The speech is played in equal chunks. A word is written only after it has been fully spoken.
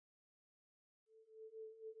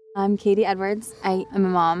I'm Katie Edwards. I am a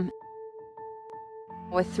mom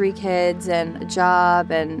with 3 kids and a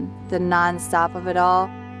job and the non-stop of it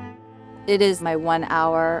all. It is my 1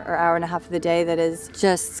 hour or hour and a half of the day that is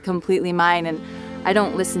just completely mine, and I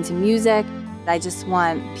don't listen to music. I just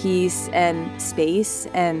want peace and space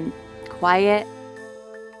and quiet.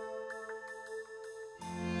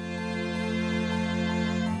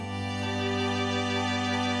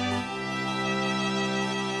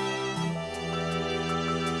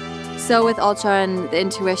 So with Altra and the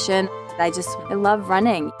intuition, I love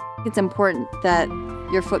running. It's important that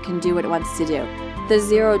your foot can do what it wants to do. The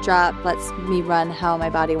zero drop lets me run how my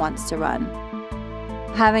body wants to run.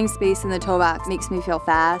 Having space in the toe box makes me feel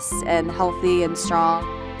fast and healthy and strong.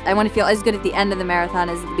 I want to feel as good at the end of the marathon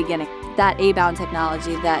as at the beginning. That A-bound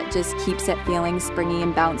technology that just keeps it feeling springy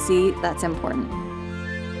and bouncy, that's important.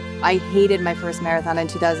 I hated my first marathon in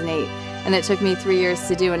 2008, and it took me 3 years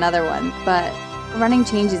to do another one, but running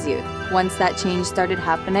changes you. Once that change started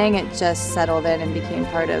happening, it just settled in and became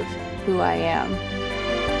part of who I am.